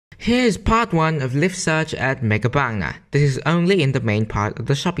Here is part 1 of lift search at Mega Bangna. This is only in the main part of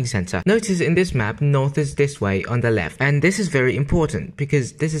the shopping center. Notice in this map, north is this way on the left. And this is very important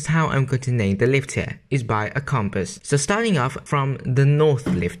because this is how I'm going to name the lift here, is by a compass. So starting off from the north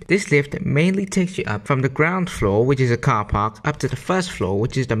lift. This lift mainly takes you up from the ground floor, which is a car park, up to the first floor,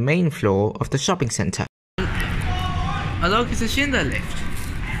 which is the main floor of the shopping center. Oh look, it's a Schindler lift.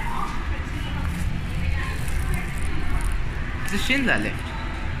 It's a Schindler lift.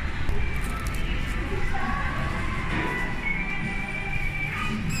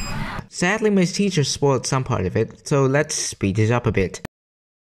 Sadly, my teacher spoiled some part of it, so let's speed it up a bit.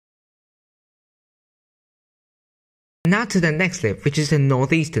 Now to the next lift, which is the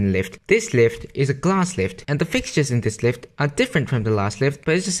northeastern lift. This lift is a glass lift, and the fixtures in this lift are different from the last lift,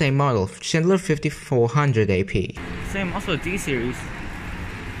 but it's the same model, Schindler 5400 AP. Same, also D series.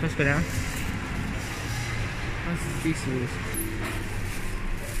 Let's go down. What's D series?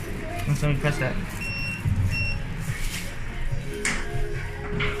 Also press that.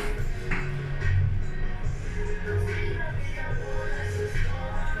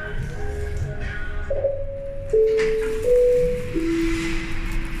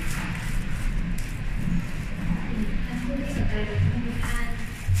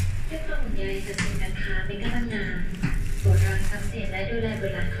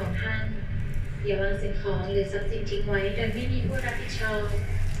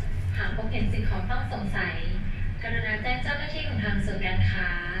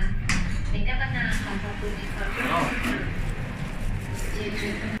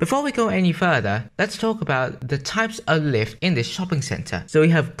 Before we go any further, let's talk about the types of lift in this shopping center. So we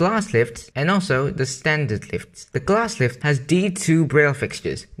have glass lifts and also the standard lifts. The glass lift has D2 braille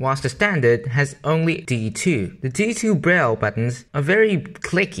fixtures, whilst the standard has only D2. The D2 braille buttons are very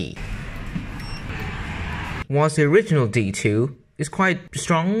clicky, whilst the original D2 is quite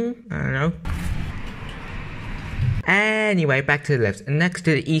strong, I don't know. Anyway, back to the lift. Next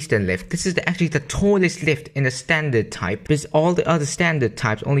to the eastern lift. This is actually the tallest lift in the standard type, because all the other standard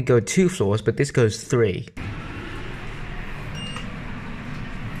types only go 2 floors, but this goes 3.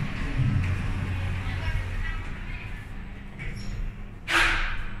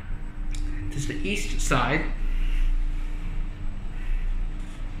 This is the east side.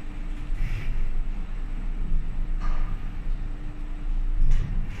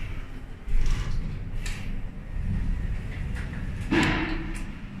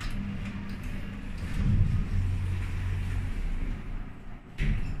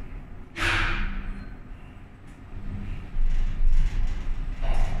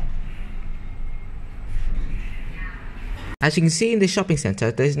 As you can see in the shopping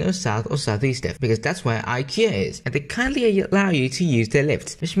center, there is no south or southeast lift because that's where IKEA is, and they kindly allow you to use their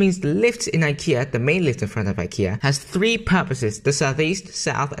lifts, which means the lifts in IKEA, the main lift in front of IKEA, has 3 purposes: the southeast,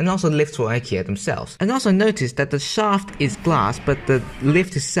 south, and also lifts for IKEA themselves. And also notice that the shaft is glass, but the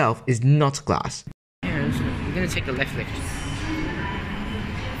lift itself is not glass. Here, so we're gonna take the left lift.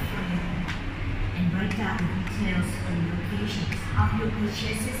 And write down the details and locations of your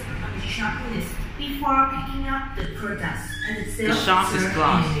purchases on the shopping list before picking up the products and the shaft is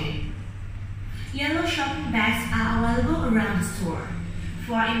glass. Yellow shopping bags are available around the store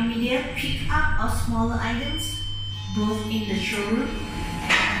for immediate pick-up of smaller items, both in the showroom.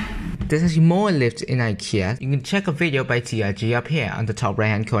 There's actually more lifts in IKEA. You can check a video by TRG up here on the top right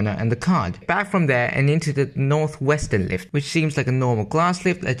hand corner and the card. Back from there and into the northwestern lift, which seems like a normal glass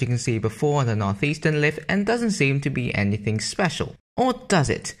lift as you can see before the northeastern lift, and doesn't seem to be anything special. Or does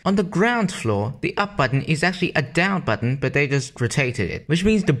it? On the ground floor, the up button is actually a down button, but they just rotated it, which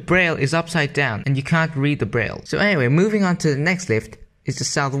means the braille is upside down and you can't read the braille. So anyway, moving on to the next lift is the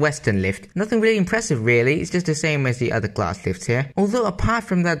southwestern lift. Nothing really impressive really, it's just the same as the other glass lifts here. Although apart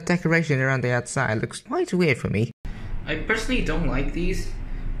from that decoration around the outside, it looks quite weird for me. I personally don't like these,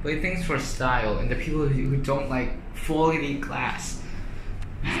 but I think it's for style and the people who don't like quality glass.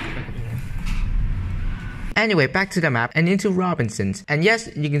 Anyway, back to the map and into Robinson's. And yes,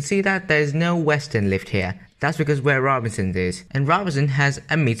 you can see that there is no western lift here. That's because where Robinson's is. And Robinson has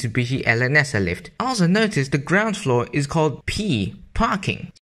a Mitsubishi LNS lift. Also notice the ground floor is called P,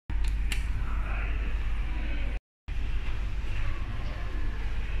 parking.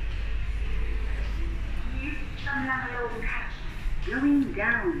 Going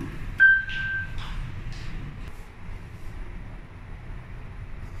down.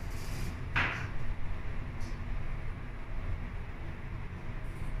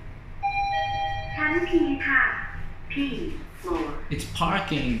 It's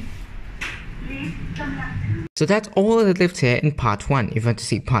parking. Lift กำลังถึง So that's all the lifts here in part 1. If you want to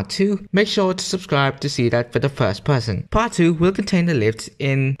see part 2, make sure to subscribe to see that for the first person. Part 2 will contain the lifts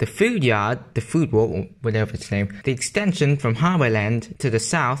in the food yard, the food walk, or whatever it's named, the extension from Highwayland to the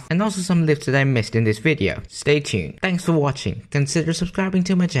south, and also some lifts that I missed in this video. Stay tuned. Thanks for watching. Consider subscribing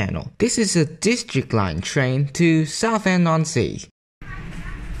to my channel. This is a district line train to Southend-on-Sea.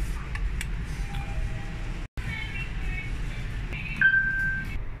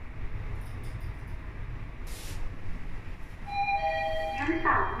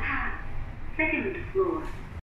 Second floor.